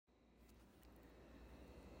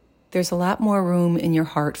There's a lot more room in your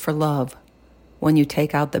heart for love when you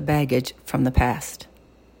take out the baggage from the past.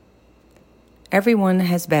 Everyone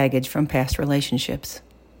has baggage from past relationships.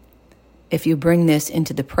 If you bring this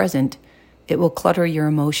into the present, it will clutter your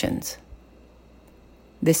emotions.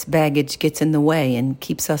 This baggage gets in the way and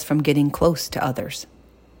keeps us from getting close to others.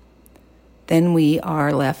 Then we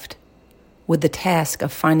are left with the task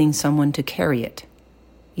of finding someone to carry it,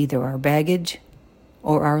 either our baggage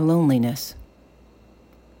or our loneliness.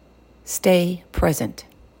 Stay present.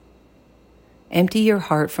 Empty your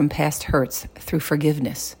heart from past hurts through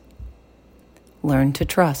forgiveness. Learn to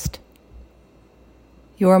trust.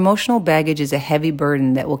 Your emotional baggage is a heavy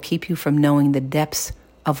burden that will keep you from knowing the depths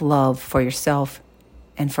of love for yourself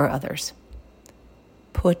and for others.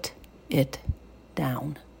 Put it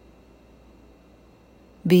down.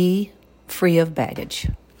 Be free of baggage.